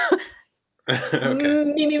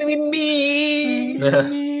Okay. Me.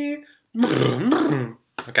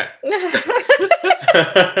 Okay.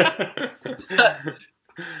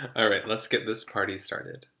 All right, let's get this party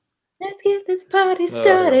started. Let's get this party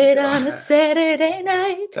started on a Saturday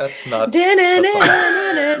night. That's not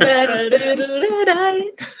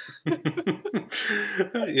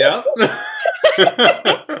Yeah.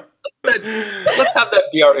 Let's have that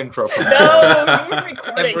be our intro for No, you were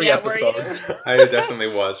recording every that, were episode. you? I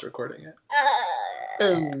definitely was recording it.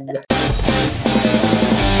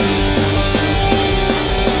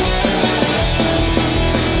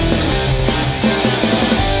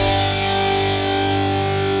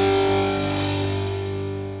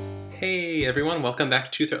 Hey everyone, welcome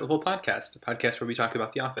back to Threat Level Podcast, a podcast where we talk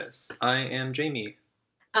about The Office. I am Jamie.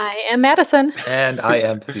 I am Madison. And I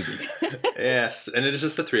am CB. Yes, and it is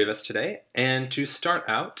just the three of us today. And to start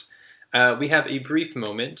out, we have a brief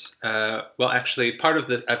moment. Well, actually, part of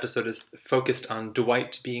the episode is focused on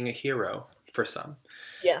Dwight being a hero for some.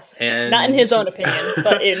 Yes. And Not in his own opinion,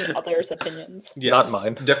 but in others' opinions. Yes, Not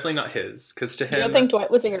mine. Definitely not his, because to You him... don't think Dwight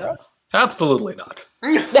was a hero? Absolutely not.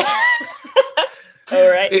 All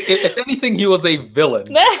right. If anything, he was a villain.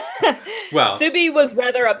 Well, Subi was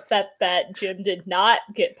rather upset that Jim did not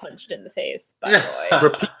get punched in the face by Roy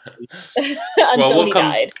until he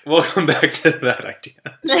died. We'll come back to that idea.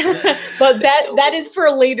 But that is for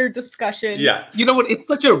a later discussion. Yes. You know what? It's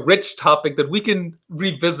such a rich topic that we can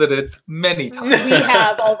revisit it many times. We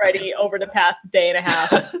have already over the past day and a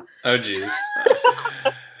half. Oh, geez.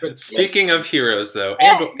 Speaking of heroes, though,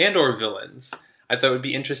 and or villains, I thought it would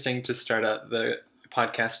be interesting to start out the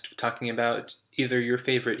podcast talking about either your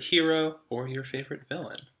favorite hero or your favorite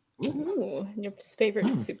villain. Ooh, your favorite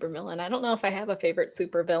supervillain. I don't know if I have a favorite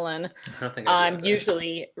supervillain. I don't think I do I'm either.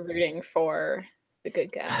 usually rooting for the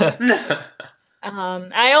good guy.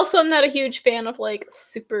 I also am not a huge fan of like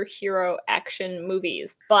superhero action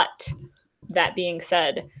movies, but that being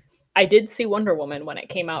said, I did see Wonder Woman when it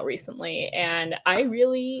came out recently, and I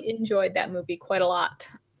really enjoyed that movie quite a lot.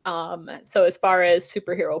 So as far as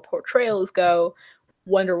superhero portrayals go,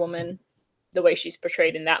 Wonder Woman, the way she's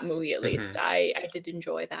portrayed in that movie at least, I did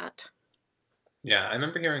enjoy that. Yeah, I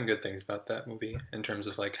remember hearing good things about that movie in terms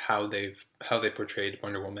of like how they portrayed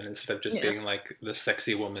Wonder Woman instead of just being like the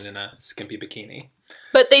sexy woman in a skimpy bikini.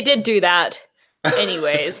 But they did do that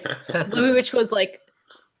anyways. The movie, which was like,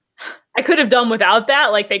 I could have done without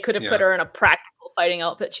that. Like they could have put her in a practical fighting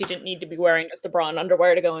outfit. She didn't need to be wearing just a bra and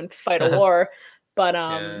underwear to go and fight a war. But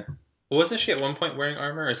Yeah. Well, wasn't she at one point wearing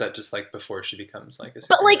armor, or is that just like before she becomes like a superhero?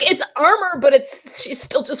 But like it's armor, but she's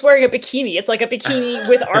still just wearing a bikini. It's like a bikini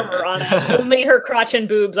with armor on it. Only her crotch and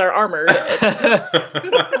boobs are armored.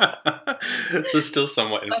 So still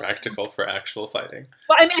somewhat impractical for actual fighting.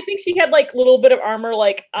 Well, I mean, I think she had like a little bit of armor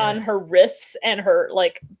like on her wrists and her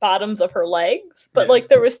like bottoms of her legs, but like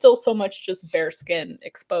there was still so much just bare skin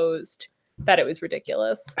exposed that it was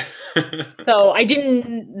ridiculous. So I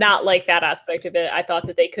didn't not like that aspect of it. I thought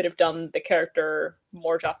that they could have done the character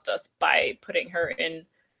more justice by putting her in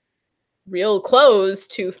real clothes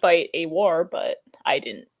to fight a war, but I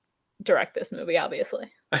didn't direct this movie,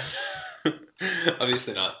 obviously.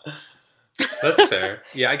 Obviously not. That's fair.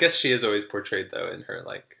 Yeah, I guess she is always portrayed though in her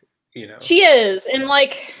like, you know. She is, and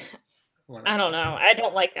like I don't know. I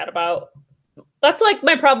don't like that about. That's like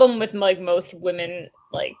my problem with like most women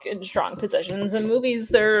like in strong positions in movies.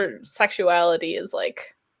 Their sexuality is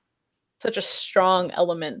like such a strong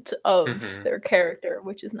element of their character,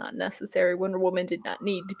 which is not necessary. Wonder Woman did not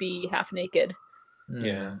need to be half naked.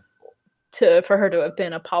 Yeah. For her to have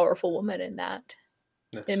been a powerful woman in that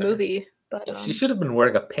movie. But she should have been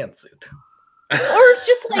wearing a pantsuit. Or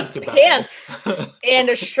just like pants and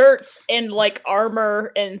a shirt and like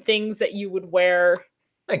armor and things that you would wear.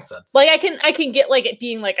 Makes sense. Like I can get like it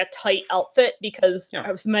being like a tight outfit because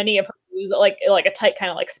many of her moves like a tight kind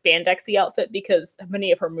of like spandexy outfit because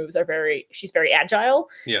many of her moves are she's very agile.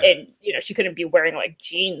 Yeah. And you know, she couldn't be wearing like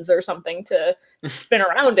jeans or something to spin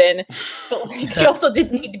around in. But like she also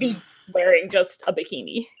didn't need to be wearing just a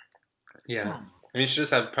bikini. Yeah. I mean, she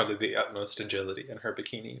just had probably the utmost agility in her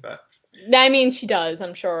bikini, but I mean, she does,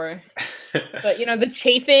 I'm sure. But, you know, the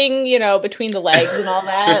chafing, you know, between the legs and all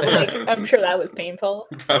that, like, I'm sure that was painful.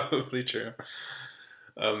 Probably true.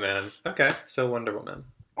 Oh, man. Okay, so Wonder Woman.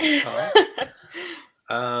 Anyways.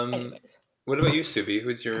 What about you, Subi?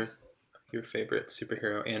 Who's your favorite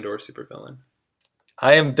superhero and or supervillain?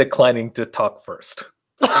 I am declining to talk first.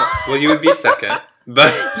 Oh, well, you would be second.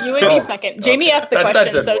 But you would be second. Jamie asked the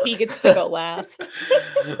question, so he gets to go last.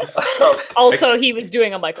 Also, he was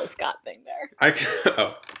doing a Michael Scott thing there.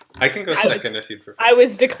 I can go second if you prefer. I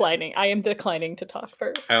was declining. I am declining to talk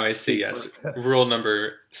first. Oh, I see. Yes, rule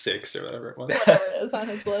number 6 or whatever it was. Whatever it is on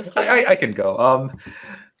his list. I can go.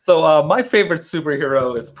 So my favorite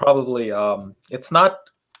superhero is probably it's not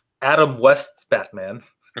Adam West's Batman.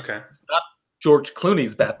 Okay. It's not George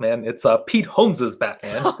Clooney's Batman. It's Pete Holmes's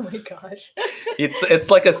Batman. Oh my gosh. It's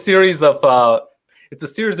like a series of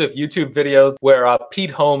YouTube videos where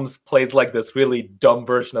Pete Holmes plays like this really dumb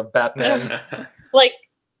version of Batman.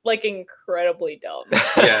 like incredibly dumb.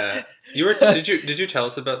 Yeah. Did you tell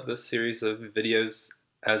us about this series of videos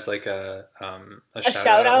as like a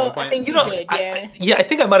shout out? At one point? I think you did, yeah. I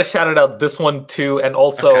think I might have shouted out this one too, and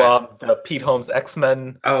also the Pete Holmes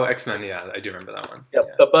X-Men. Oh, X-Men, yeah, I do remember that one. Yep,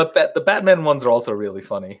 yeah. The Batman ones are also really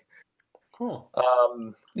funny. Cool.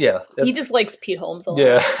 Yeah. He just likes Pete Holmes a lot.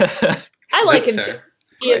 Yeah. I like him too.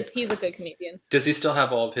 He's a good comedian. Does he still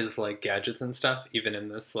have all of his like gadgets and stuff, even in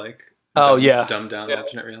this like dumbed down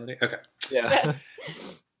alternate reality? Okay. Yeah.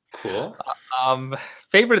 Cool.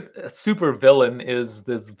 Favorite super villain is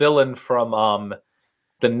this villain from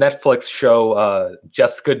the Netflix show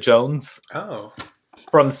Jessica Jones. Oh.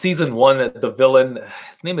 From season 1, the villain,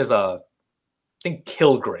 his name is I think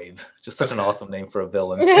Kilgrave. Just such an awesome name for a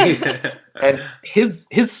villain. And his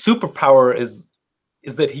superpower is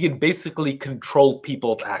that he can basically control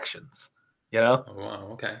people's actions. You know? Oh, wow,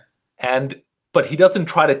 okay. But he doesn't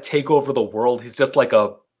try to take over the world. He's just like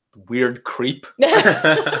a weird creep.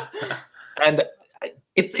 And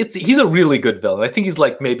he's a really good villain. I think he's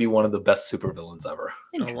like maybe one of the best supervillains ever.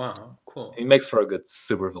 Oh wow, cool. He makes for a good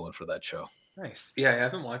supervillain for that show. Nice. Yeah, I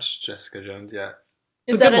haven't watched Jessica Jones yet.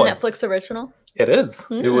 Is that a Netflix original? It is.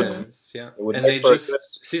 It is, yeah. And they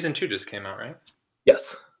season 2 just came out, right?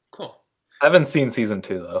 Yes. Cool. I haven't seen season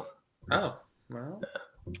 2 though. Oh, well.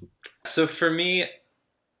 So for me,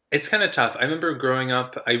 it's kind of tough. I remember growing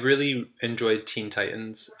up, I really enjoyed Teen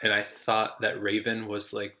Titans, and I thought that Raven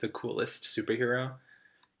was like the coolest superhero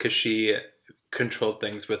because she controlled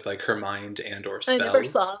things with like her mind and or spells. I never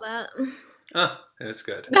saw that. Oh, that's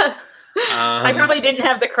good. I probably didn't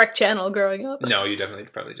have the correct channel growing up. No, you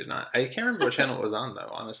probably did not. I can't remember what channel it was on though,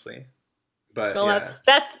 honestly. But well, yeah.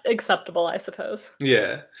 that's acceptable, I suppose.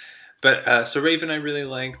 Yeah. But so Raven, I really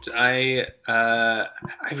liked. I've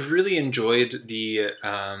really enjoyed the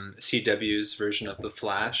CW's version of the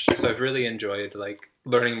Flash. So I've really enjoyed like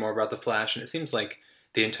learning more about the Flash, and it seems like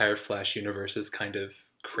the entire Flash universe is kind of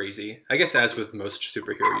crazy. I guess as with most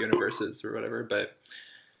superhero universes or whatever. But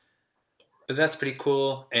that's pretty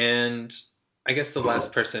cool. And I guess the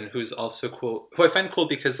last person who's also cool, who I find cool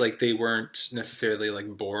because like they weren't necessarily like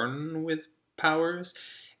born with powers,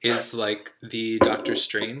 is like the Doctor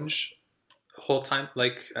Strange whole time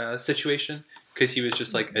situation, because he was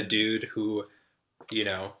just like a dude who, you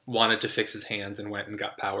know, wanted to fix his hands and went and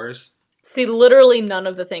got powers. See, literally none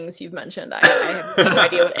of the things you've mentioned, I have no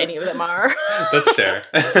idea what any of them are. That's fair.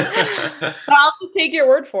 But I'll just take your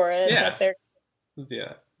word for it. Yeah.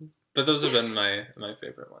 Yeah. But those have been my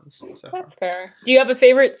favorite ones so far. That's fair. Do you have a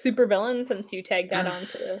favorite supervillain since you tagged that on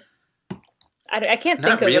to... I can't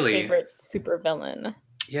think of a favorite supervillain.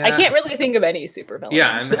 Yeah. I can't really think of any supervillains.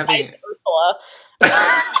 Yeah, I'm having Ursula.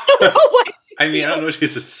 I mean, I don't know if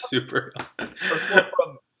she's a super. Ursula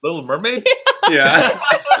from Little Mermaid? Yeah.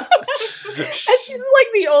 And she's like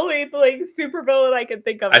the only like supervillain I can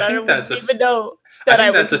think of. I think that's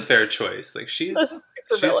a fair choice. Like she's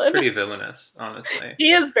pretty villainous, honestly.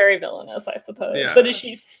 She is very villainous, I suppose. Yeah. But is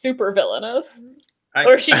she super villainous?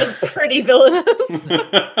 Or is she just pretty villainous?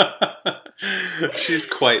 She's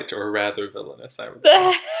quite, or rather, villainous, I would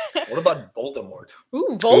say. What about Voldemort?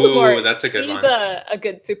 Ooh, Voldemort. Ooh, that's a good one. He's a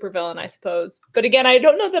good supervillain, I suppose. But again, I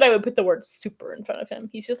don't know that I would put the word super in front of him.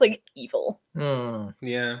 He's just like evil.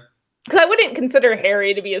 Yeah. Because I wouldn't consider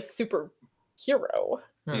Harry to be a super hero.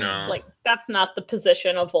 No. Like, that's not the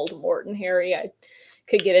position of Voldemort and Harry. I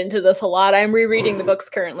could get into this a lot. I'm rereading the books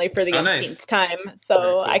currently for the 18th time, so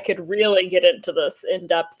cool. I could really get into this in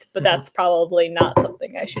depth, but that's probably not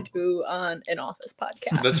something I should do on an Office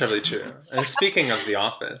podcast. That's probably true. And speaking of The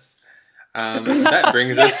Office, that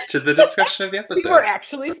brings us to the discussion of the episode. We were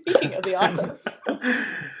actually speaking of The Office.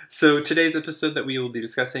 So today's episode that we will be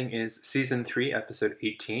discussing is Season 3, Episode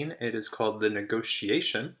 18. It is called The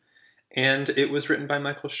Negotiation, and it was written by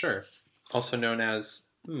Michael Schur, also known as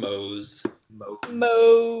Mose.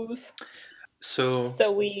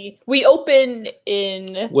 So we open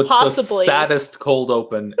in with possibly the saddest cold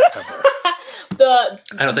open ever. I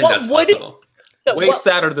don't think that's possible. Way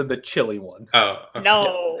sadder than the chilly one. Oh, okay.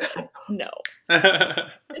 No.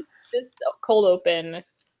 This cold open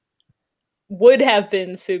would have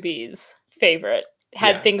been Subi's favorite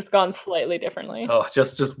had things gone slightly differently. Oh,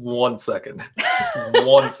 just 1 second. Just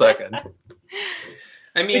 1 second.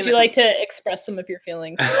 I mean, would you like to express some of your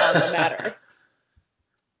feelings on the matter?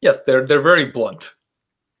 Yes, they're very blunt.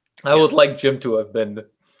 I would like Jim to have been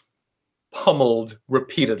pummeled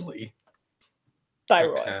repeatedly By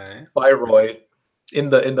Roy. By Roy in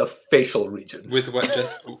the facial region. With what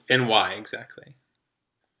and why exactly?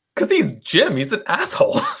 Because he's Jim. He's an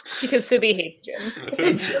asshole. Because Subi hates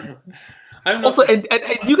Jim. I don't know. Also, and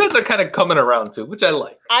you guys are kind of coming around to it, which I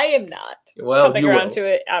like. I am not coming around to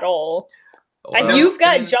it at all. Well, And you've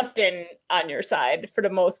got Justin on your side for the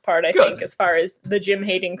most part, I Good. think, as far as the Jim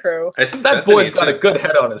hating crew. I think that boy's got a good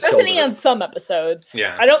head on his Bethany on shoulders. some episodes.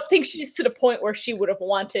 Yeah. I don't think she's to the point where she would have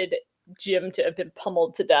wanted Jim to have been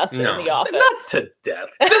pummeled to death No. in the office. Not to death.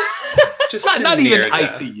 Just not to even near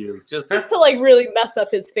death. ICU. Just Just to like really mess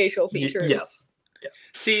up his facial features. yes.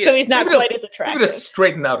 See, So he's not Maybe quite as Maybe attractive. to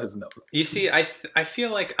straighten out his nose. you see, I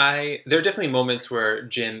feel like there are definitely moments where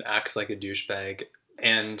Jim acts like a douchebag,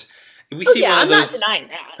 and we see one I'm of those. not denying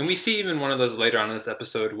that. And we see even one of those later on in this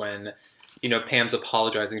episode when, Pam's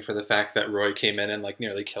apologizing for the fact that Roy came in and like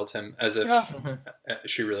nearly killed him, as if Ugh.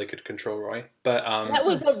 she really could control Roy. But That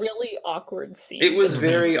was a really awkward scene. it was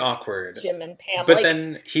very awkward. Jim and Pam. But like,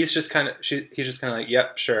 then he's just kind of like,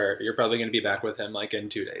 yep, sure, you're probably going to be back with him like in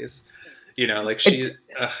 2 days.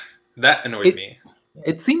 That annoyed me.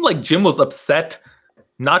 It seemed like Jim was upset,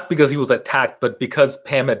 not because he was attacked, but because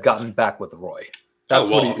Pam had gotten back with Roy. That's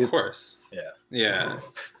of what course. Yeah.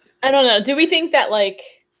 I don't know. Do we think that like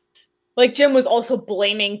Jim was also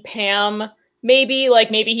blaming Pam? Maybe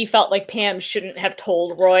he felt like Pam shouldn't have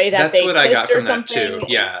told Roy that That's they what I got kissed or from that too. something.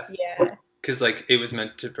 Yeah. Yeah. Because like it was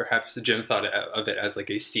meant to, perhaps Jim thought of it as like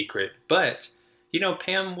a secret, but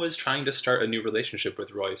Pam was trying to start a new relationship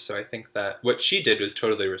with Roy, so I think that what she did was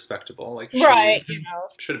totally respectable. Like she Right.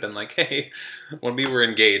 should have been like, hey, when we were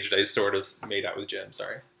engaged, I sort of made out with Jim.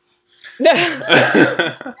 Sorry.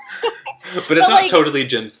 But it's not totally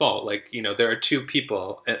Jim's fault. Like, there are two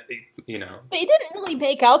people, They didn't really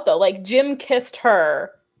make out though. Like Jim kissed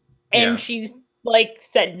her, and she like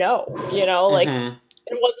said no. Like Mhm.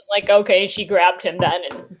 it wasn't like okay, she grabbed him then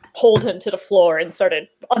and pulled him to the floor and started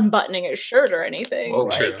unbuttoning his shirt or anything. Oh,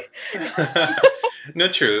 like, True. No,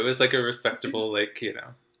 true. It was like a respectable,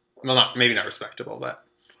 well, maybe not respectable, but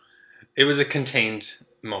it was a contained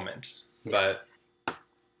moment. But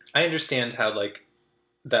I understand how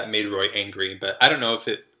that made Roy angry, but I don't know if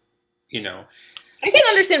it, I can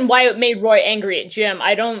understand why it made Roy angry at Jim.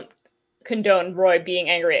 I don't condone Roy being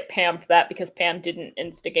angry at Pam for that because Pam didn't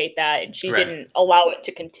instigate that and she Right. didn't allow it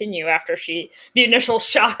to continue after the initial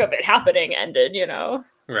shock of it happening ended,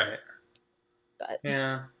 Right. But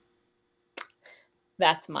Yeah.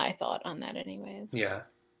 that's my thought on that anyways. Yeah.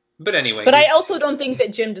 But anyway. But I also don't think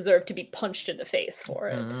that Jim deserved to be punched in the face for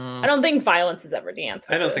it. Mm, I don't think violence is ever the answer.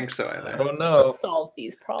 I don't to think so I either. don't know. solve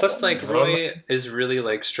these problems. Plus, Roy is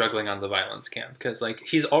really struggling on the violence camp because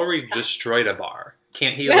he's already destroyed a bar.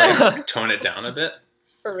 Can't he tone it down a bit?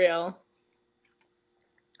 for real.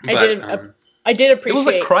 But, I did It appreciate. was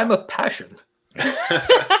a crime of passion.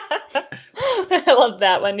 I love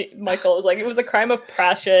that when Michael was like, it was a crime of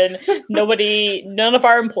passion. None of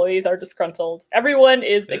our employees are disgruntled. Everyone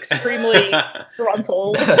is extremely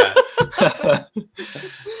disgruntled. That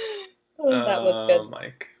was good.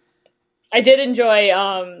 Mike. I did enjoy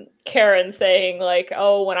Karen saying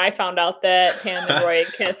when I found out that Pam and Roy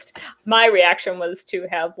had kissed, my reaction was to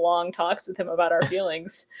have long talks with him about our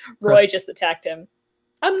feelings. Roy just attacked him.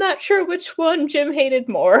 I'm not sure which one Jim hated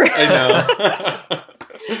more. I know.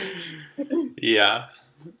 Yeah.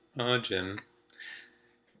 Oh, Jim.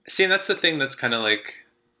 See, and that's the thing that's kind of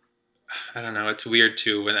I don't know, it's weird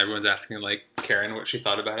too when everyone's asking Karen what she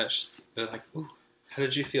thought about it. They're like, ooh, how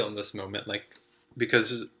did you feel in this moment?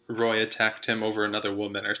 Because Roy attacked him over another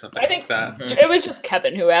woman or something I think like that. it was just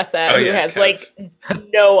Kevin who asked that, who has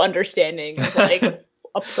no understanding of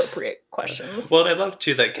appropriate questions. Well, I love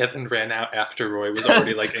too that Kevin ran out after Roy was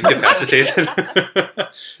already incapacitated.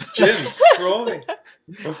 Jim, Roy.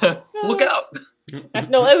 Look out!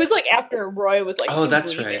 No, it was after Roy was Oh,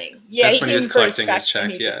 that's leaving. right. Yeah, That's when he was came for collecting his check,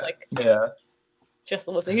 and check, he yeah. just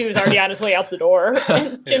listened. He was already on his way out the door.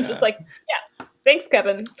 And Jim's Yeah. just yeah, thanks,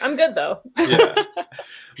 Kevin. I'm good though. Yeah.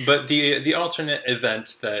 But the alternate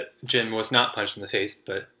event that Jim was not punched in the face,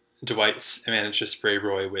 but Dwight managed to spray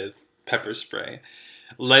Roy with pepper spray,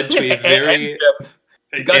 led to a very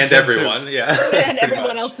and everyone, yeah, And pretty everyone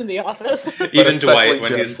much. else in the office. Even especially Dwight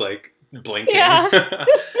when Jim. he's blinking. Yeah.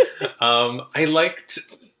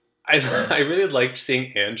 I really liked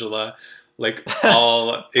seeing Angela like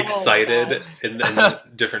all excited in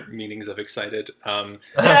different meanings of excited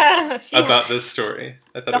about this story.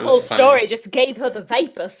 I thought the it was whole funny. story just gave her the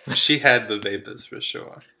vapors. She had the vapors for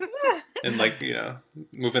sure. And like,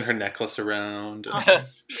 moving her necklace around. And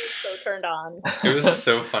She was so turned on. it was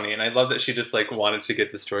so funny. And I love that she just like wanted to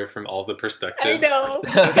get the story from all the perspectives. I know.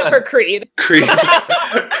 Except for Creed.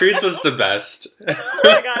 Creed's was the best. Oh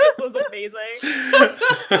my god, this was amazing.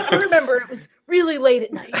 I remember it was really late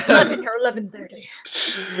at night, 11 or 11:30.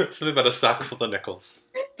 Something about a sock full of nickels.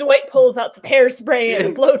 Dwight pulls out some hairspray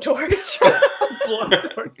and a blowtorch.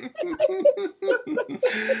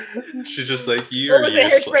 She's just like, you're What was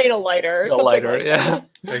useless. it, hairspray and a lighter? Or A something lighter, like yeah.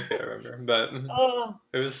 I can't remember, but Oh,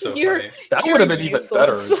 it was so You're- funny. That You're would have been even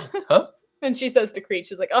better. useless. Huh? and she says to Creed,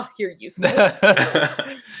 she's like, "Oh, you're useless."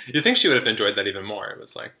 You think she would have enjoyed that even more? It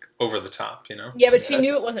was like over the top, Yeah, but she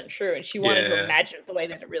knew it wasn't true, and she wanted to Yeah. imagine it the way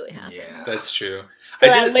that it really happened. Yeah. That's true. So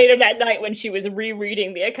I did. later that night, when she was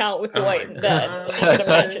rereading the account with Oh my Dwight in bed, she could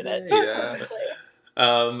imagine it. Yeah.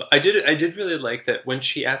 I did really like that when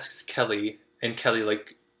she asks Kelly, and Kelly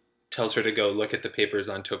like tells her to go look at the papers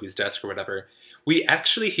on Toby's desk or whatever. We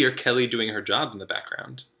actually hear Kelly doing her job in the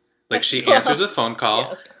background. Like she answers a phone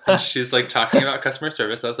call. Yes. And she's like talking about customer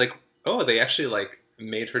service. I was like, oh, they actually like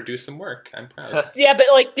made her do some work. I'm proud. Yeah, but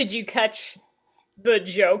like, did you catch the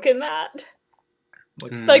joke in that?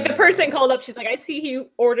 Like the person called up, she's like, I see here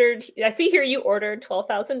you ordered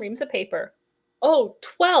 12,000 reams of paper. Oh,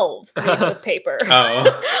 12 reams of paper.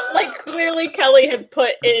 Oh. Like clearly Kelly had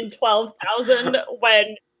put in 12,000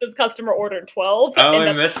 when this customer ordered 12. Oh, and I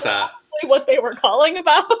that's missed that. exactly what they were calling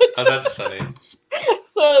about. Oh, that's funny.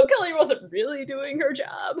 So Kelly wasn't really doing her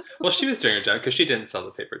job. Well, she was doing her job because she didn't sell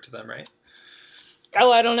the paper to them, right?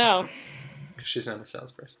 Oh, I don't know. 'Cause she's not a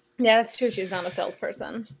salesperson. Yeah, that's true. She's not a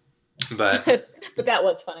salesperson. But But that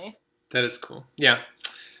was funny. that is cool. Yeah.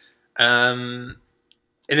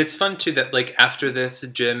 And it's fun too that like after this,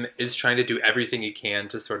 Jim is trying to do everything he can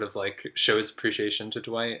to sort of like show his appreciation to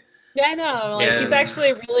Dwight. Yeah, I know. Like, he's And-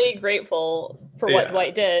 actually really grateful for what Yeah.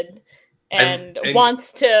 Dwight did and And-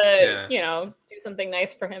 wants to, Yeah. do something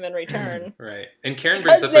nice for him in return. Right. And Karen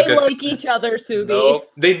brings Because up a they good like each other, Subi. Nope.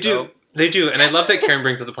 They do. Nope. They do. And I love that Karen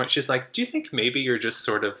brings up the point. She's like, do you think maybe you're just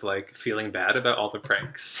sort of like feeling bad about all the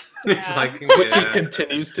pranks? And he's Yeah. like, Which he yeah,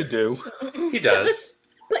 continues to do. he does.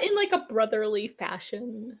 But in like a brotherly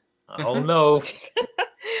fashion. Oh no.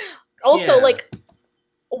 Also, Yeah. like,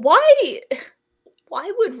 why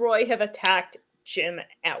would Roy have attacked Jim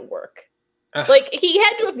at work? Ugh. Like, he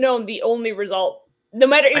had to have known the only result, no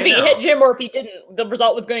matter if I he know. hit Jim or if he didn't, the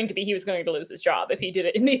result was going to be he was going to lose his job if he did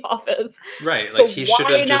it in the office. Right. So Like he should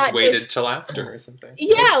why have just not waited just- till after or something.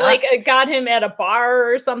 Yeah, Exactly. like it got him at a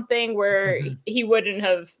bar or something where Mhm. he wouldn't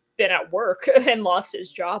have been at work and lost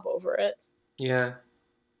his job over it. Yeah.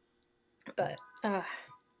 But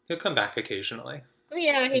He'll come back occasionally.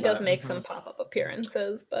 yeah, he does But, make some pop-up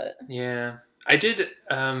appearances, but Yeah. I did.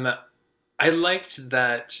 I liked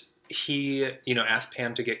that he, asked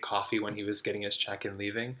Pam to get coffee when he was getting his check and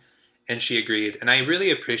leaving, and she agreed. And I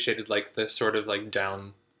really appreciated like the sort of like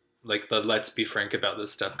down, like the let's be frank about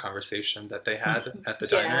this stuff conversation that they had at the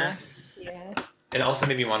diner. yeah. And it also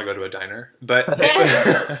made me want to go to a diner. But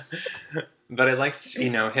but I liked,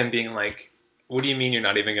 him being like, what do you mean you're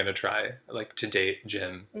not even going to try like to date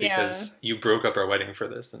Jim because you broke up our wedding for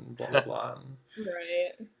this and blah blah blah.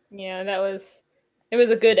 Right. Yeah, it was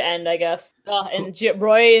a good end, I guess. And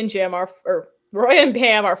Roy and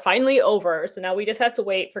Pam are finally over, so now we just have to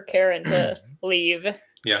wait for Karen to leave.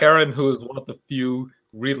 Yeah. Karen, who is one of the few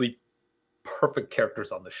really perfect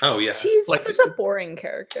characters on the show. Oh yeah. She's Like- such a boring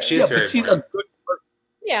character. She's very but she's boring. a good person.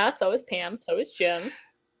 Yeah, so is Pam, so is Jim,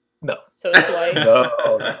 No. so is Dwight. No.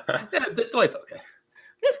 Yeah, Dwight's okay.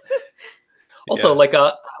 Also, Yeah.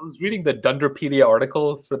 I was reading the Dunderpedia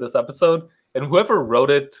article for this episode, and whoever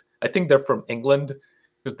wrote it, I think they're from England,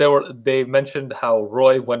 because they mentioned how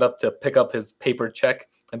Roy went up to pick up his paper check,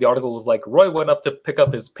 and the article was like, Roy went up to pick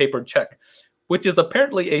up his paper check, which is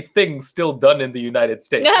apparently a thing still done in the United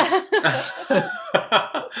States.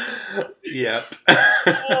 Yep.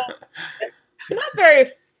 Not very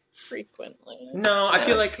frequently. No, I Yeah,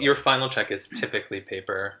 feel that's like cool. your final check is typically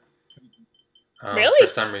paper. Really? For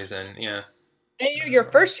some reason, yeah. And your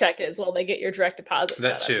first check is, well, they get your direct deposit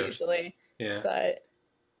That set up too. usually, Yeah. but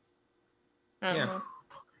I don't Yeah. know.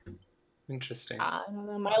 Interesting. I don't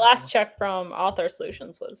know. My last check from Author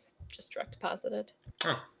Solutions was just direct deposited.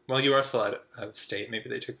 Well, you are still out of state. Maybe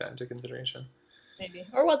they took that into consideration. Maybe.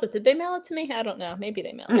 Or was it? Did they mail it to me? I don't know. Maybe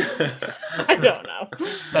they mailed it to me. I don't know. It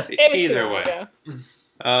was too Either long way. ago.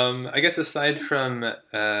 I guess aside from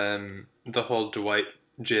the whole Dwight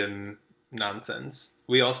Jim nonsense,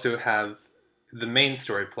 we also have the main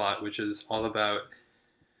story plot, which is all about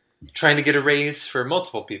trying to get a raise for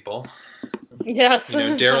multiple people. Yes.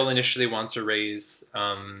 Daryl initially wants a raise,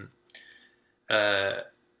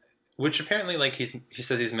 which apparently, like, he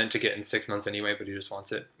says he's meant to get in 6 months anyway, but he just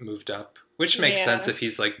wants it moved up, which makes sense if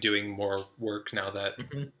he's, like, doing more work now that,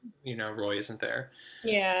 Roy isn't there.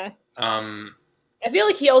 Yeah. I feel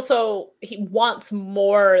like he wants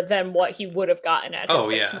more than what he would have gotten at his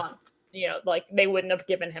 6 month. Like, they wouldn't have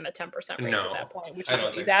given him a 10% raise at that point, which is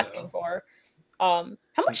what he's asking for. How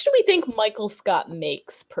much do we think Michael Scott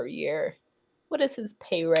makes per year? What is his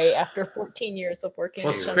pay rate after 14 years of working?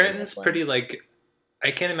 Well, Scranton's pretty, like, I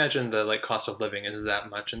can't imagine the, like, cost of living is that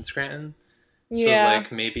much in Scranton. So,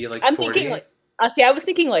 like, maybe, like, I'm 40? thinking, like, I was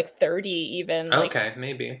thinking, like, 30 even. Okay, like,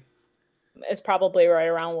 maybe. It's probably right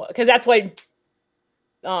around what, because that's why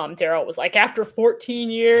Daryl was like, after 14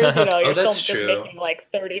 years, you're still just making, like,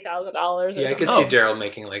 $30,000. Yeah, I could see Daryl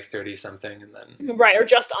making, like, 30-something and then... Right, or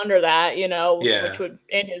just under that, which would,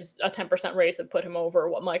 in a 10% raise, would put him over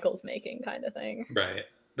what Michael's making kind of thing. Right.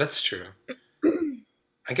 That's true.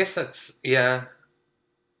 I guess that's, yeah...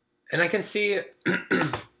 And I can see,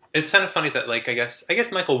 it's kind of funny that, like, I guess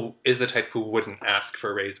Michael is the type who wouldn't ask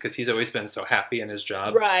for a raise because he's always been so happy in his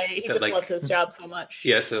job. Right, he just loves his job so much.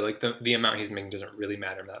 Yeah, so, like, the amount he's making doesn't really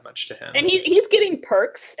matter that much to him. And he's getting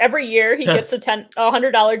perks. Every year he gets a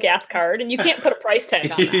 $100 gas card, and you can't put a price tag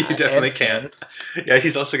on that. You definitely can't. Yeah,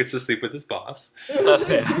 he also gets to sleep with his boss.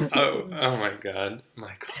 Oh my God,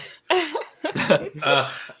 Michael.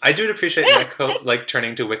 I do appreciate Michael, like,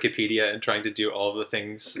 turning to Wikipedia and trying to do all the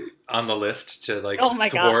things on the list to, like,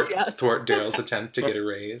 thwart Daryl's attempt to get a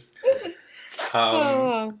raise.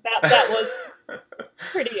 That was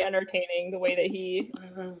pretty entertaining, the way that he...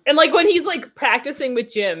 And, like, when he's, like, practicing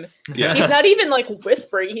with Jim, he's not even, like,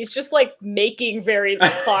 whispering. He's just, like, making very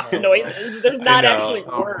soft noises. There's not actually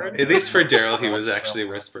words. At least for Daryl, he was actually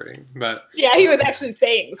whispering. But yeah, he was actually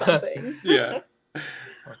saying something. Yeah.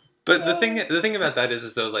 But the thing about that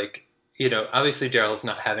is though, like, obviously Daryl's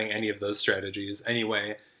not having any of those strategies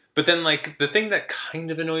anyway. But then, like, the thing that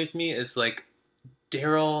kind of annoys me is, like,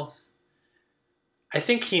 Daryl, I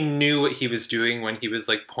think he knew what he was doing when he was,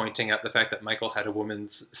 like, pointing out the fact that Michael had a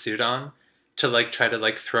woman's suit on to, like, try to,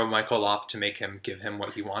 like, throw Michael off to make him give him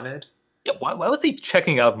what he wanted. Yeah, why was he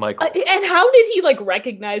checking out Michael? And how did he, like,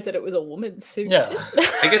 recognize that it was a woman's suit? Yeah.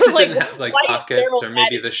 I guess it didn't have, like, pockets or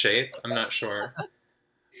maybe the shape. I'm not sure.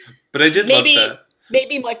 But I did love that.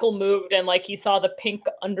 Maybe Michael moved and, like, he saw the pink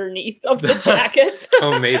underneath of the jacket.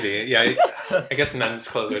 Oh, maybe. Yeah, I guess men's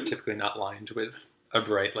clothes are typically not lined with a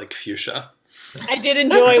bright, like, fuchsia. I did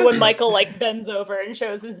enjoy when Michael, like, bends over and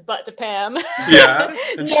shows his butt to Pam. Yeah.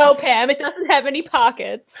 No, Pam, it doesn't have any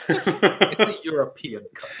pockets. It's a European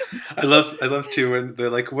cut. I love too when they're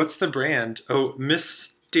like, "What's the brand?" "Oh,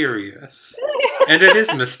 Mysterious." And it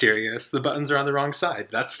is mysterious. The buttons are on the wrong side.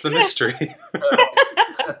 That's the mystery.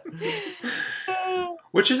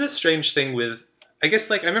 Which is a strange thing with, I guess,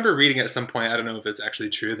 like, I remember reading at some point, I don't know if it's actually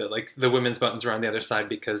true, that, like, the women's buttons were on the other side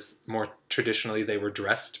because more traditionally they were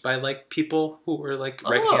dressed by, like, people who were, like,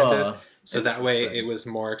 right-handed. So that way it was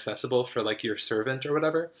more accessible for, like, your servant or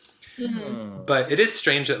whatever. Mm-hmm. But it is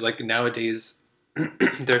strange that, like, nowadays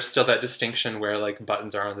there's still that distinction where, like,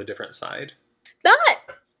 buttons are on the different side.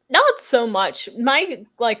 Not so much. My,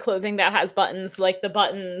 like, clothing that has buttons, like, the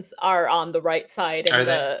buttons are on the right side and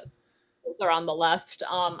the are on the left.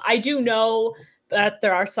 I do know that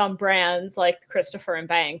there are some brands like Christopher and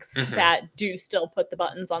Banks that do still put the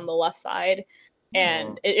buttons on the left side,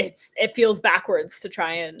 and it feels backwards to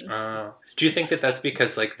try and. Do you think that that's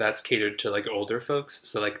because, like, that's catered to, like, older folks,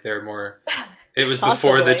 so, like, they're more? It was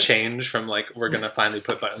before the change from, like, we're gonna finally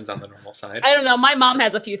put buttons on the normal side. I don't know. My mom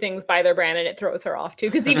has a few things by their brand, and it throws her off too,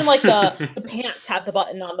 because even, like, the pants have the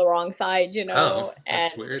button on the wrong side,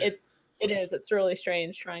 that's weird. It's really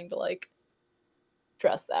strange trying to, like,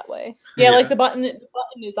 dress that way. Yeah, like, the button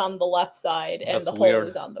is on the left side and the hole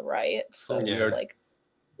is on the right. So it's, like,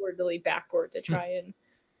 weirdly backward to try and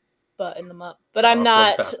button them up. But I'm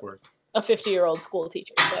not a 50-year-old school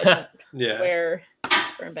teacher, so I don't wear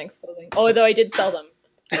Christopher & Banks clothing. Although I did sell them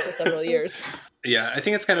for several years. Yeah, I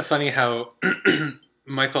think it's kind of funny how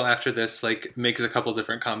Michael, after this, like, makes a couple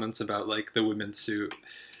different comments about, like, the women's suit.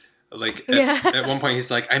 Like, at one point he's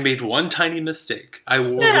like, "I made one tiny mistake. I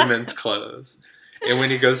wore women's clothes." And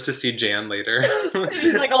when he goes to see Jan later...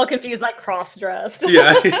 he's, like, all confused, like, cross-dressed.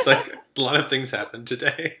 Yeah, he's like, a lot of things happened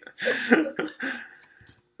today.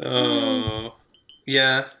 Oh...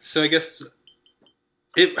 Yeah, so I guess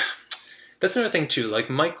that's another thing too.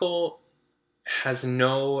 Like, Michael has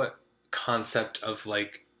no concept of,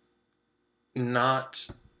 like, not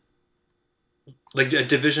like a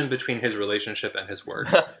division between his relationship and his work.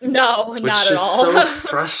 No, Which not at is all. so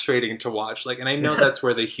frustrating to watch. Like, and I know that's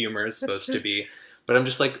where the humor is supposed to be, but I'm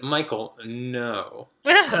just like, Michael, no.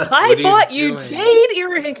 I bought you doing? jade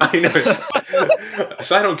earrings. I know.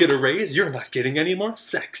 If I don't get a raise, you're not getting any more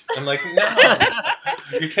sex. I'm like, no.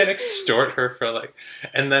 You can't extort her for like,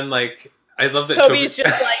 and then like, I love that Toby's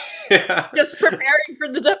just like, yeah. just preparing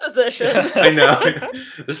for the deposition. I know.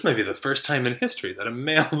 This might be the first time in history that a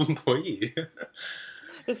male employee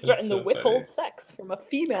is threatened so to withhold funny. sex from a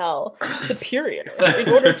female superior in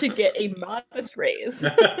order to get a modest raise.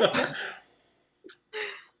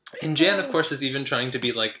 And Jan, of course, is even trying to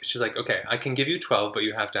be like, she's like, okay, I can give you 12, but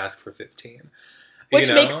you have to ask for 15. Which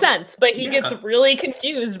makes sense, but he gets really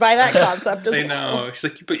confused by that concept as well. I know. She's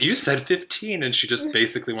like, but you said 15, and she just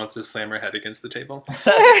basically wants to slam her head against the table.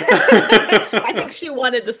 I think she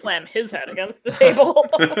wanted to slam his head against the table.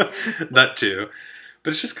 That too.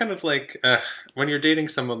 But it's just kind of like, when you're dating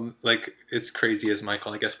someone like as crazy as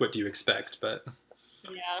Michael, I guess, what do you expect? But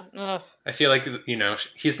yeah. Ugh. I feel like, you know,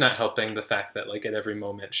 he's not helping the fact that like at every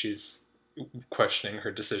moment she's questioning her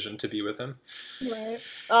decision to be with him. Right.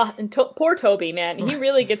 And poor Toby, man. He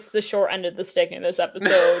really gets the short end of the stick in this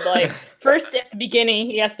episode. Like, first at the beginning,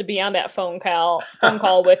 he has to be on that phone call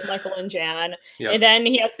with Michael and Jan. Yep. And then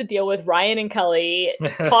he has to deal with Ryan and Kelly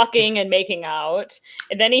talking and making out.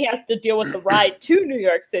 And then he has to deal with the ride to New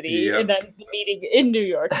York City. Yep. And then the meeting in New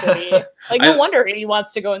York City. Like, no wonder he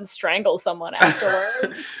wants to go and strangle someone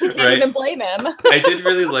afterwards. You can't even blame him. I did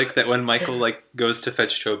really like that when Michael like goes to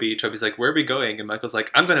fetch Toby. Toby's like, "Where are we going?" And Michael's like,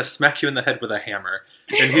 "I'm gonna smack you in the head with a hammer."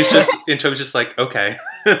 And he's just, and Toby's just like, "Okay."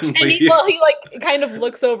 And he like kind of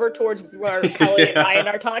looks over towards where Kelly and Ryan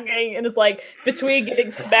are talking, and is like, between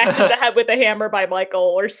getting smacked in the head with a hammer by Michael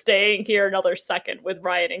or staying here another second with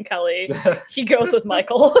Ryan and Kelly, he goes with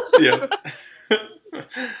Michael. Yeah.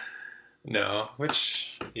 No,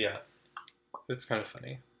 which it's kind of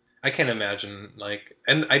funny. I can't imagine, like,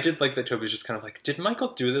 and I did like that Toby's just kind of like, did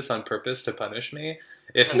Michael do this on purpose to punish me?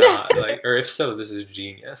 If not, like, or if so, this is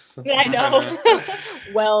genius. Yeah, I know.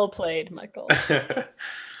 Well played, Michael.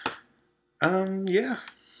 Yeah.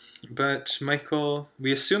 But Michael,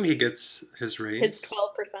 we assume he gets his raise. His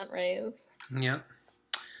 12% raise. Yeah.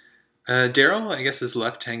 Daryl, I guess, is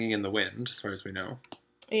left hanging in the wind, as far as we know.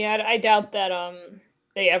 Yeah, I doubt that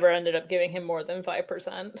they ever ended up giving him more than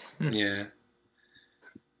 5%. Yeah.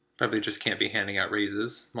 Probably just can't be handing out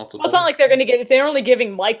raises. Multiple. Well, it's not like they're going to give, if they're only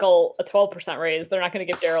giving Michael a 12% raise, they're not going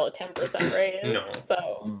to give Daryl a 10% raise. No.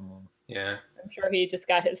 So, yeah. I'm sure he just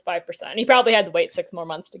got his 5%. He probably had to wait 6 more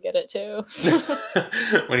months to get it, too.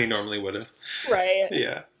 When he normally would have. Right.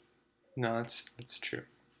 Yeah. No, that's true.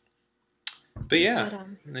 But yeah,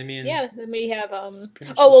 But, I mean... Yeah, then we have...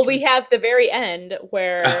 we have the very end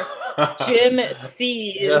where Jim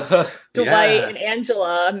sees Dwight and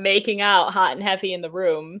Angela making out hot and heavy in the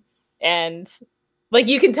room. And, like,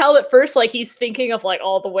 you can tell at first, like, he's thinking of, like,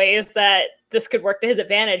 all the ways that this could work to his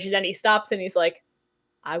advantage. And then he stops and he's like,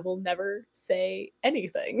 I will never say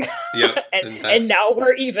anything. Yep. and now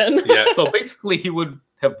we're even. Yeah. So basically he would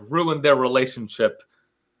have ruined their relationship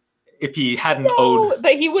if he hadn't owed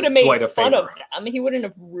but he would have made Dwight a fun of favor. them. He wouldn't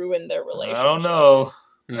have ruined their relationship. I don't know.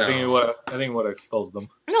 No. I think it would have exposed them.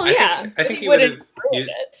 No, I think he would have ruined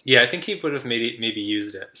it. Yeah, I think he would have maybe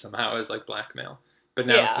used it somehow as like blackmail. But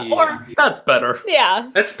now That's better. Yeah.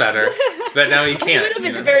 That's better. But now he He can't. would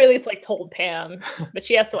have at the very least like told Pam, but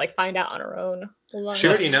she has to like find out on her own. She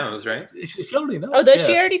already knows, right? She already knows. Oh, does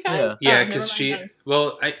she already find? Yeah, Oh, because never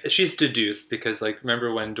mind she's deduced because like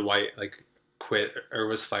remember when Dwight like quit or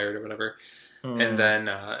was fired or whatever, and then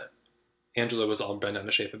Angela was all bent out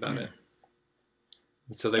of shape about it.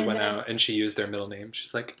 And so they went out and she used their middle name.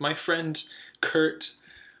 She's like, my friend Kurt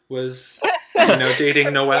was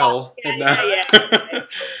dating Noelle.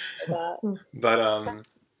 But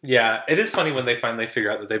yeah, it is funny when they finally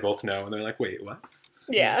figure out that they both know and they're like, wait, what?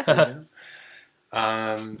 Yeah.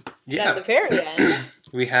 Yeah. At the very end,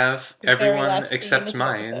 we have The very everyone last scene except of the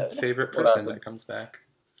mine episode. favorite What person that happens? comes back.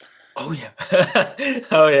 Oh yeah.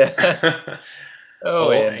 Oh yeah.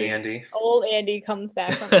 Oh, Andy. old Andy comes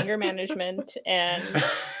back from anger management and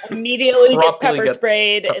immediately gets Properly pepper gets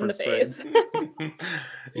sprayed pepper in the sprayed. face.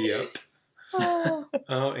 Yep. Oh,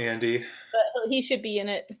 Oh, Andy. but he should be in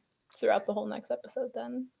it throughout the whole next episode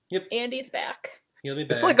then. Yep. Andy's back. He'll be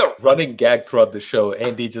back. It's like a running gag throughout the show.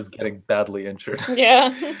 Andy just getting badly injured.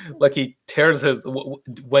 Yeah. Like he tears his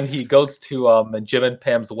when he goes to Jim and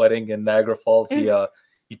Pam's wedding in Niagara Falls.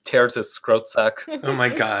 He tears his scrot sack. Oh my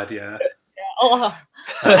god, yeah. Oh,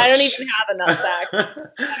 I don't even have a nutsack.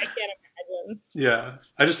 I can't imagine. Yeah.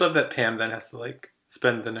 I just love that Pam then has to like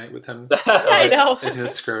spend the night with him I know. in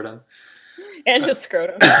his scrotum. And his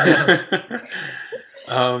scrotum.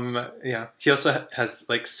 Yeah. He also has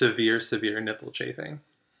like severe nipple chafing.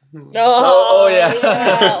 Oh,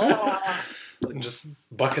 yeah. Just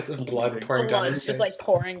buckets of blood pouring down his face. Just like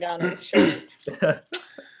pouring down his shirt.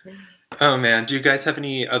 Oh man, do you guys have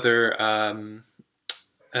any other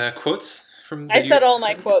quotes from? I said all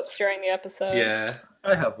my quotes during the episode. Yeah,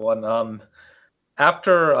 I have one.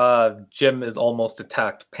 After Jim is almost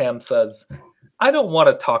attacked, Pam says, "I don't want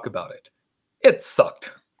to talk about it. It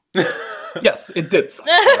sucked." Yes, it did suck.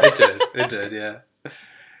 It did. Yeah.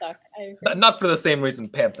 Not for the same reason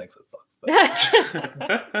Pam thinks it sucks.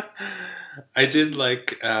 But. I did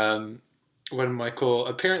like when Michael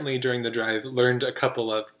apparently during the drive learned a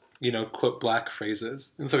couple of quote black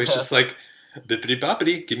phrases, and so he's just like bippity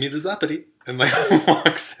boppity, give me the zappity, and like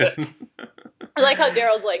walks in. I like how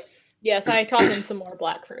Daryl's like, yes, I taught him some more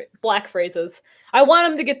black phrases. I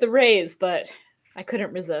want him to get the raise, but I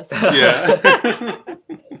couldn't resist. Yeah.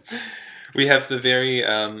 We have the very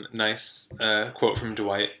nice quote from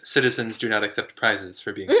Dwight: "Citizens do not accept prizes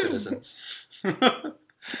for being citizens."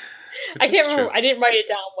 I can't remember. I didn't write it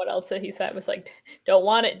down. What else did he say? It was like, "Don't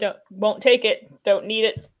want it. Won't take it. Don't need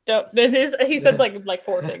it. Don't." He said like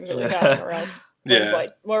 4 things really fast around.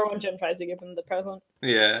 When Jim tries to give him the present.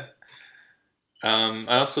 Yeah.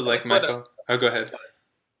 I also like Michael. Oh, go ahead.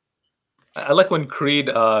 I like when Creed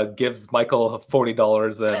gives Michael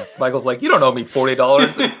 $40, and Michael's like, "You don't owe me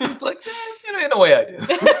 $40." And it's like, in a way, I do.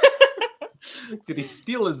 Did he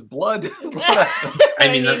steal his blood? I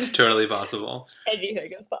mean, that's totally possible.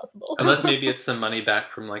 Anything is possible. Unless maybe it's some money back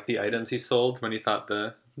from like the items he sold when he thought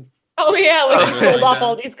the. Oh yeah, like he sold off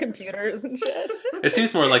all these computers and shit. It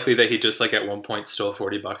seems more likely that he just like at one point stole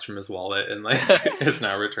 $40 from his wallet and like is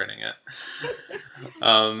now returning it.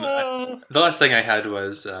 The last thing I had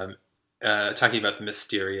was talking about the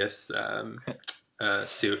mysterious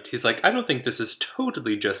suit. He's like, I don't think this is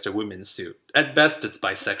totally just a women's suit. At best, it's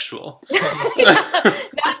bisexual.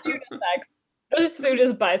 Not unisex. This suit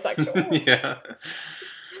is bisexual. Yeah.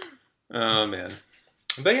 Oh man.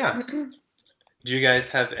 But yeah. Do you guys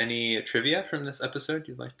have any trivia from this episode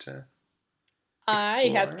you'd like to explore? I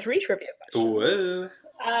have 3 trivia questions. Whoa.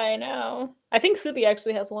 I know. I think Subi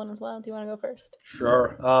actually has one as well. Do you want to go first?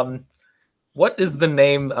 Sure. What is the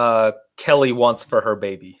name Kelly wants for her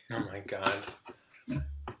baby? Oh my god.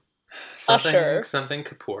 Usher. Something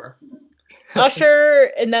Kapoor.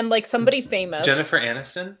 Usher, and then like somebody famous. Jennifer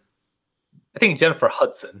Aniston? I think Jennifer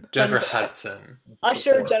Hudson. Jennifer Hudson.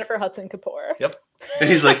 Usher, Kapoor. Jennifer Hudson Kapoor. Yep. And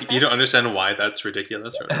he's like, you don't understand why that's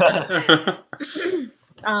ridiculous.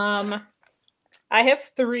 I have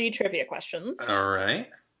 3 trivia questions. All right.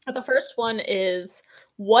 The first one is,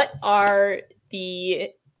 what are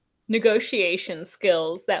the negotiation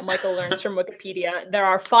skills that Michael learns from Wikipedia? There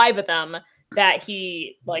are 5 of them that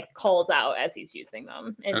he like calls out as he's using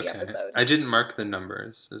them in the episode. I didn't mark the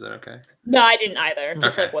numbers. Is that okay? No, I didn't either.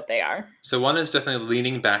 Just like what they are. So one is definitely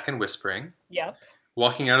leaning back and whispering. Yep.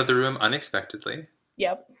 Walking out of the room unexpectedly.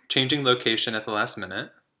 Yep. Changing location at the last minute.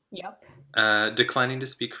 Yep. Declining to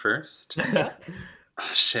speak first. Yep.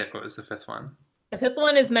 Oh, shit, what was the 5th one? The 5th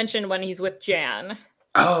one is mentioned when he's with Jan.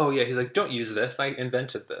 Oh, yeah, he's like, don't use this. I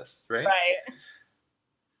invented this, right? Right.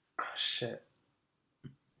 Oh, shit.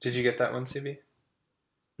 Did you get that one, Subi?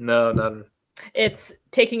 No, none. It's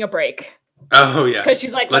taking a break. Oh, yeah. Because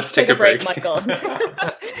she's like, let's take a break, Michael.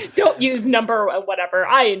 Don't use number whatever.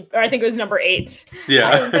 I think it was number 8. Yeah.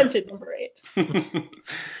 I invented number 8.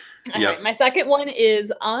 All right, my second one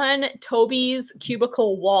is on Toby's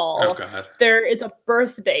cubicle wall. Oh, God. There is a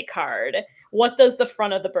birthday card. What does the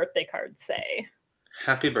front of the birthday card say?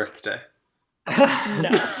 Happy birthday. No.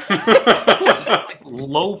 It's like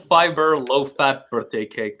low fiber, low fat birthday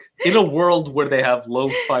cake. In a world where they have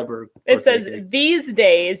low fiber. It says, cakes. These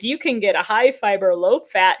days you can get a high fiber, low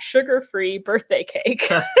fat, sugar free birthday cake.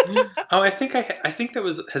 Oh, I think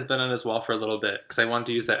that has been on his wall for a little bit because I wanted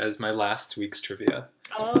to use that as my last week's trivia.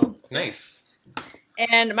 Oh, nice.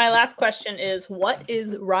 And my last question is, what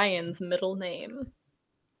is Ryan's middle name?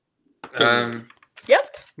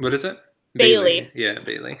 Yep. What is it? Bailey. Yeah,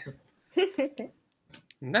 Bailey.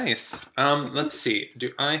 Nice. Let's see.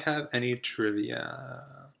 Do I have any trivia?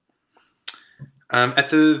 At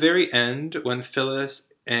the very end, when Phyllis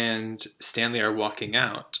and Stanley are walking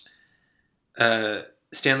out,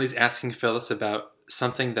 Stanley's asking Phyllis about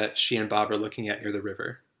something that she and Bob are looking at near the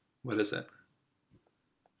river. What is it?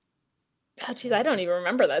 Oh, geez, I don't even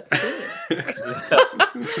remember that scene.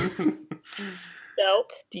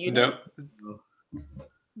 Nope. Do you know? Nope.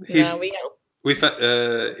 He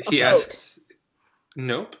asks.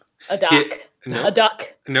 Nope. A duck. Nope. A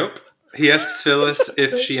duck. Nope. He asks Phyllis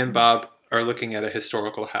if she and Bob are looking at a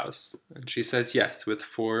historical house. And she says yes, with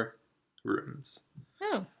 4 rooms.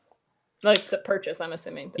 Oh. Like to purchase, I'm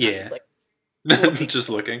assuming. Yeah. Not just like Just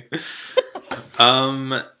looking.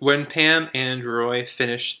 When Pam and Roy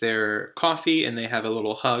finish their coffee and they have a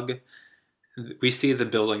little hug, we see the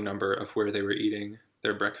building number of where they were eating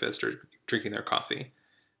their breakfast or drinking their coffee.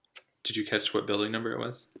 Did you catch what building number it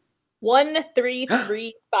was?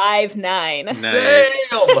 13359. Nice.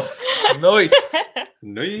 Damn! Nice.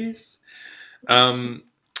 Nice.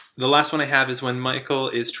 The last one I have is when Michael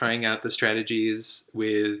is trying out the strategies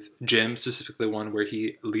with Jim, specifically one where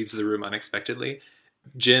he leaves the room unexpectedly.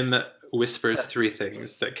 Jim whispers 3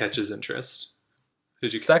 things that catches interest.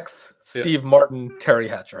 Did you? Sex, Steve Martin, Terry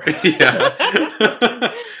Hatcher.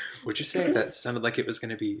 Yeah. Would you say that sounded like it was going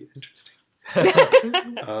to be interesting?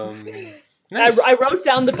 Nice. I wrote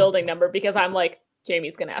down the building number because I'm like,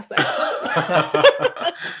 Jamie's going to ask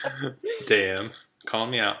that question. Damn.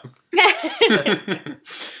 Calling me out.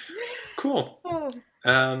 Cool.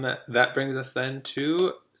 That brings us then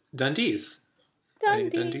to Dundee's. Any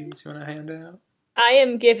Dundee's you want to hand out? I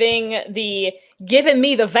am giving me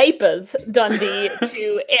the vapors Dundee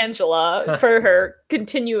to Angela for her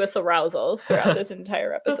continuous arousal throughout this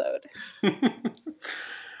entire episode.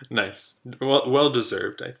 Nice. Well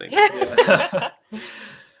deserved, I think. Yeah.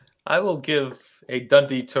 I will give a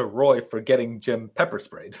Dundee to Roy for getting Jim pepper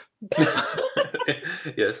sprayed.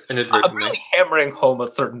 Yes, I'm inadvertently. really hammering home a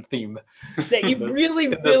certain theme. That you really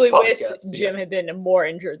wish podcast, Jim yes. had been more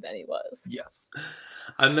injured than he was. Yes.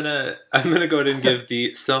 I'm gonna go ahead and give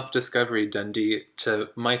the self-discovery Dundee to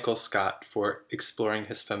Michael Scott for exploring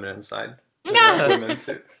his feminine side in his women's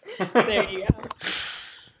suits. There you go.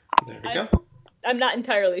 There we go. I'm not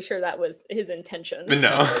entirely sure that was his intention.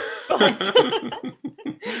 No.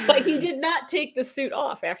 But he did not take the suit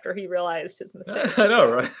off after he realized his mistake. I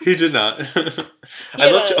know, right? He did not.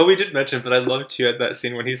 We did mention, but I love too at that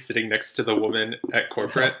scene when he's sitting next to the woman at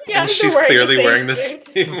corporate, Yeah, and they're she's wearing the clearly same wearing the suit.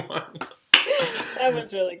 same one. That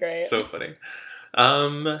was really great. So funny.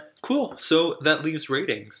 Cool. So that leaves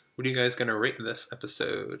ratings. What are you guys gonna rate this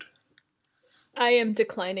episode? I am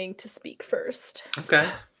declining to speak first. Okay.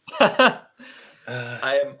 I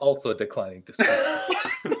am also declining to speak.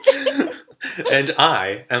 And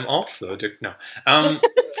I am also no.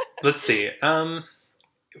 Let's see. It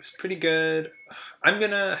was pretty good. I'm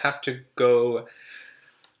gonna have to go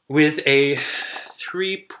with a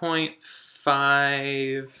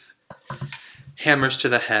 3.5 hammers to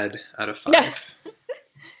the head out of 5.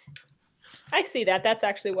 I see that. That's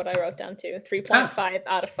actually what I wrote down too. 3.5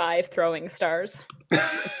 out of 5 throwing stars.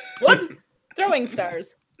 What? Throwing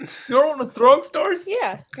stars. Your one was throwing stars?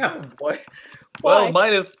 Yeah. Yeah. Oh, boy. Why? Well,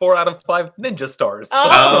 mine is 4 out of 5 ninja stars.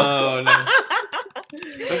 Oh, nice.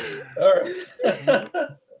 All right.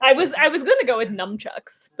 I was gonna go with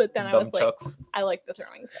nunchucks, but then I was like, Nunchucks. I like the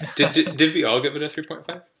throwing stars. Did we all give it a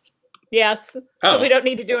 3.5? Yes. Oh. So we don't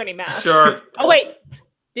need to do any math. Sure. Oh wait.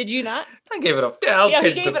 Did you not? I gave it a... Yeah, I'll Yeah,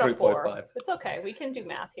 he change gave it it to a 4. 3.5. It's okay. We can do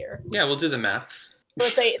math here. Yeah, we'll do the maths. So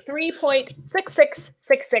it's a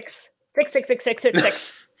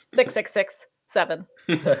 3.66666666666667.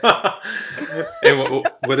 And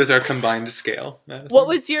what is our combined scale, Madison? What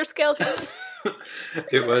was your scale, Charlie?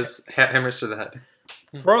 It was hammers to the head.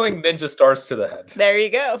 Throwing ninja stars to the head. There you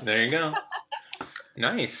go. There you go.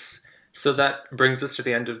 Nice. So that brings us to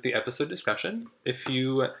the end of the episode discussion. If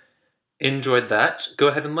you enjoyed that, go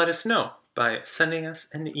ahead and let us know by sending us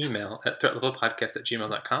an email at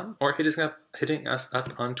threatlevelpodcast@gmail.com or hitting us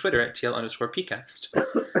up on Twitter at TL_PCast.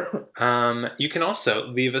 You can also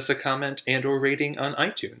leave us a comment and or rating on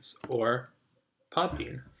iTunes or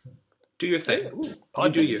Podbean. Do your thing. You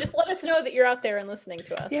do you. Just let us know that you're out there and listening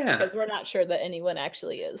to us. Yeah. Because we're not sure that anyone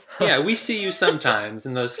actually is. Yeah, we see you sometimes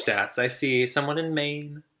in those stats. I see someone in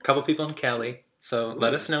Maine, a couple people in Cali. So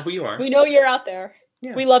let us know who you are. We know you're out there.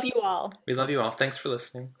 Yeah. We love you all. We love you all. Thanks for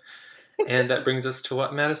listening. And that brings us to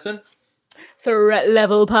what, Madison? Threat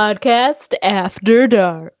Level Podcast After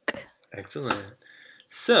Dark. Excellent.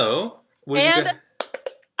 So,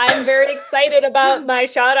 I'm very excited about my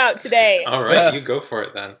shout out today. all right, you go for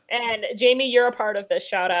it then. And Jamie, you're a part of this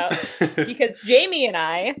shout out because Jamie and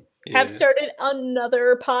I have Yes. started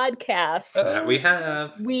another podcast. That we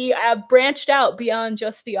have. We have branched out beyond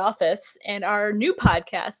just The Office, and our new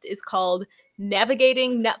podcast is called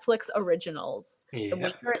Navigating Netflix Originals. Yeah. And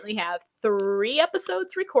we currently have 3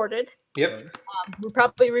 episodes recorded. Yep. We're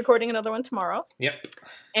probably recording another one tomorrow. Yep.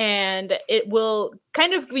 And it will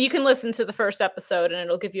you can listen to the first episode and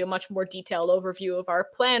it'll give you a much more detailed overview of our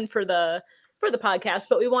plan for the podcast.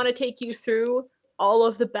 But we want to take you through all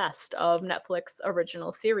of the best of Netflix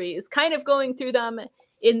original series, kind of going through them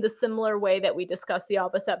in the similar way that we discuss the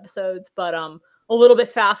Office episodes, but a little bit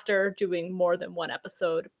faster, doing more than one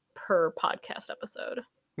episode per podcast episode.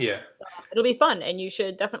 Yeah. It'll be fun, and you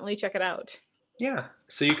should definitely check it out. Yeah.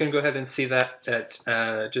 So you can go ahead and see that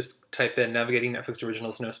at just type in Navigating Netflix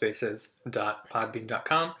Originals No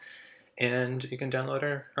Spaces.podbean.com, and you can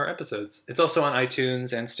download our episodes. It's also on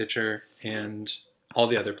iTunes and Stitcher and all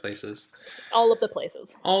the other places. All of the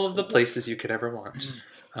places. All of the places you could ever want.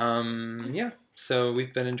 Yeah. So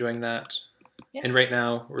we've been enjoying that. Yes. And right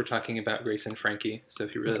now we're talking about Grace and Frankie. So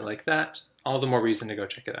if you really like that, all the more reason to go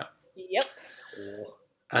check it out. Yep. Cool.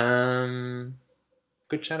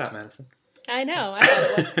 Good shout out, Madison. I know. I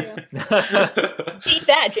thought it was too. Beat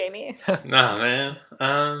that, Jamie. Nah, man.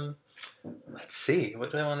 Let's see.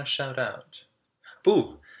 What do I want to shout out?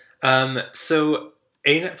 Ooh. So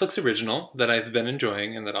a Netflix original that I've been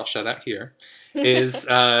enjoying and that I'll shout out here is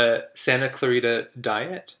Santa Clarita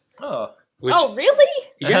Diet. Oh. Oh, really?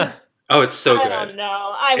 Yeah. Oh, it's so good. I don't know.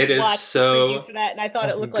 I watched reviews for that, and I thought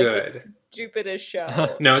it looked like the stupidest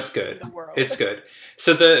show. No, it's good. In the world. It's good.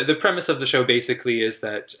 So the premise of the show basically is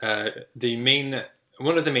that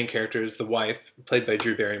one of the main characters, the wife, played by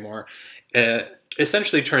Drew Barrymore,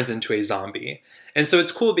 essentially turns into a zombie. And so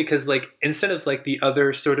it's cool because, like, instead of like the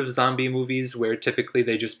other sort of zombie movies where typically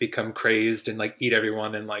they just become crazed and like eat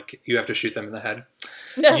everyone and like you have to shoot them in the head,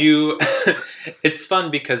 it's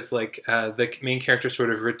fun because like the main character sort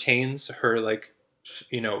of retains her like,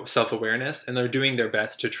 you know, self-awareness, and they're doing their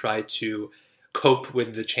best to try to cope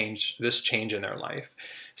with this change in their life.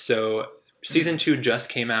 So season 2 just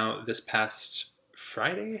came out this past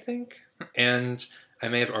Friday, I think, and I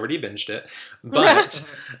may have already binged it, but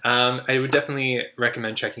I would definitely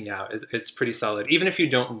recommend checking it out. It's pretty solid. Even if you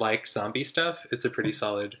don't like zombie stuff, it's a pretty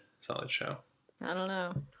solid show. I don't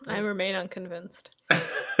know. I remain unconvinced.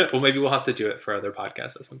 Well, maybe we'll have to do it for other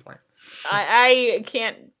podcasts at some point. I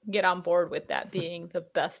can't get on board with that being the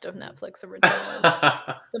best of Netflix originals.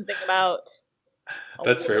 Something about...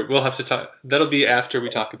 That's fair. We'll have to talk. That'll be after we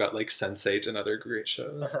talk about like Sense8 and other great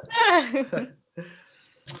shows. But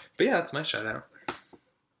yeah, that's my shout out.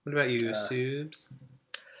 What about you, Subes?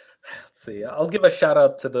 Let's see. I'll give a shout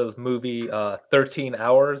out to the movie 13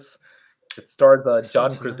 Hours. It stars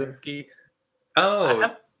John Krasinski. Oh,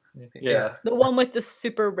 yeah. The one with the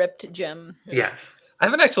super ripped Jim. Yes. I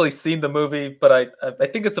haven't actually seen the movie, but I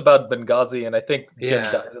think it's about Benghazi, and I think Jim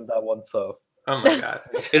dies in that one. So. Oh my god!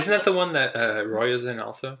 Isn't that the one that Roy is in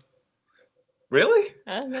also? Really?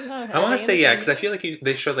 I don't know. I want to say yeah, because I feel like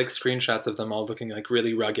they showed like screenshots of them all looking like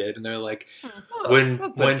really rugged, and they're like,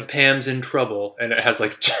 when Pam's in trouble, and it has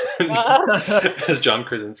like it has John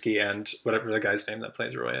Krasinski and whatever the guy's name that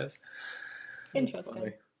plays Roy is.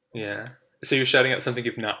 Interesting. Yeah. So you're shouting out something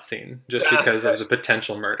you've not seen just because of the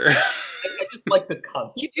potential murder. I just like the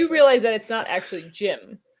concept. You do realize that it's not actually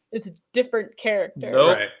Jim. It's a different character.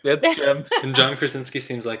 Nope, right. It's Jim. And John Krasinski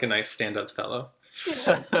seems like a nice stand-up fellow.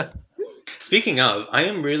 Speaking of, I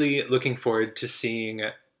am really looking forward to seeing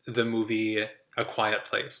the movie A Quiet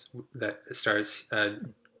Place that stars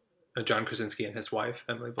John Krasinski and his wife,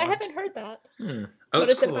 Emily Blunt. I haven't heard that. Oh, what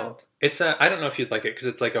it's is cool. it about? It's I don't know if you'd like it because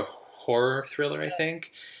it's like a horror thriller, I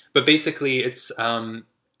think. But basically, it's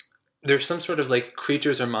there's some sort of like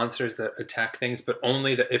creatures or monsters that attack things, but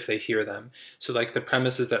only if they hear them. So like the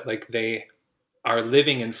premise is that like they are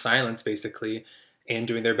living in silence basically and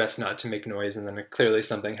doing their best not to make noise, and then clearly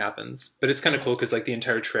something happens. But it's kind of cool because like the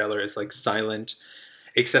entire trailer is like silent,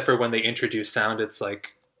 except for when they introduce sound, it's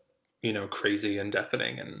like, you know, crazy and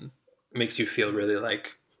deafening and makes you feel really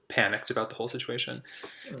like panicked about the whole situation.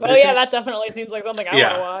 Oh yeah, that definitely seems like something I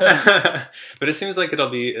want to watch. But it seems like it'll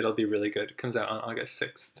be really good. It comes out on August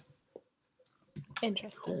 6th.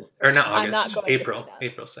 Interesting. Or not August, I'm not going April. to see that.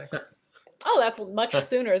 April 6th. Oh, that's much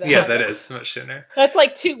sooner than Yeah, August. that is much sooner. That's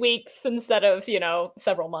like 2 weeks instead of,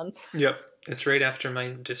 several months. Yep. It's right after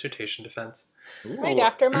my dissertation defense. Right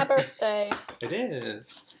after my birthday. It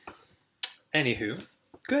is. Anywho,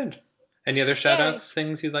 good. Any other shout outs,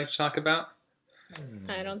 things you'd like to talk about?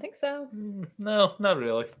 I don't think so. No, not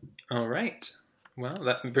really. All right. Well,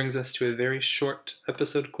 that brings us to a very short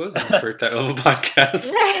episode closing for that little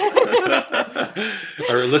podcast.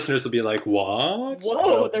 Our listeners will be like, what?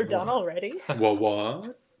 Whoa, they're done already?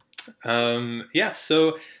 What? Yeah,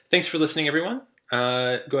 so thanks for listening, everyone. Go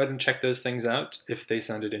ahead and check those things out if they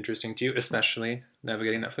sounded interesting to you, especially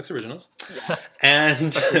Navigating Netflix Originals. Yes.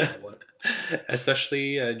 And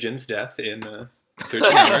especially Jim's death in 13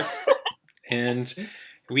 Hours. And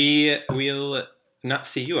we'll not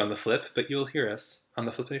see you on the flip, but you'll hear us on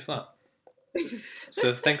the flippity flop.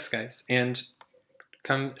 So thanks, guys. And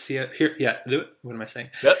come see it here. Yeah, what am I saying?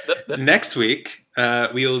 Yep. Next week,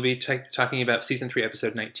 we will be talking about season 3,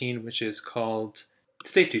 episode 19, which is called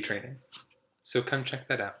Safety Training. So come check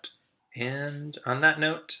that out. And on that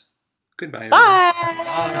note, goodbye.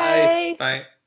 Bye. Bye.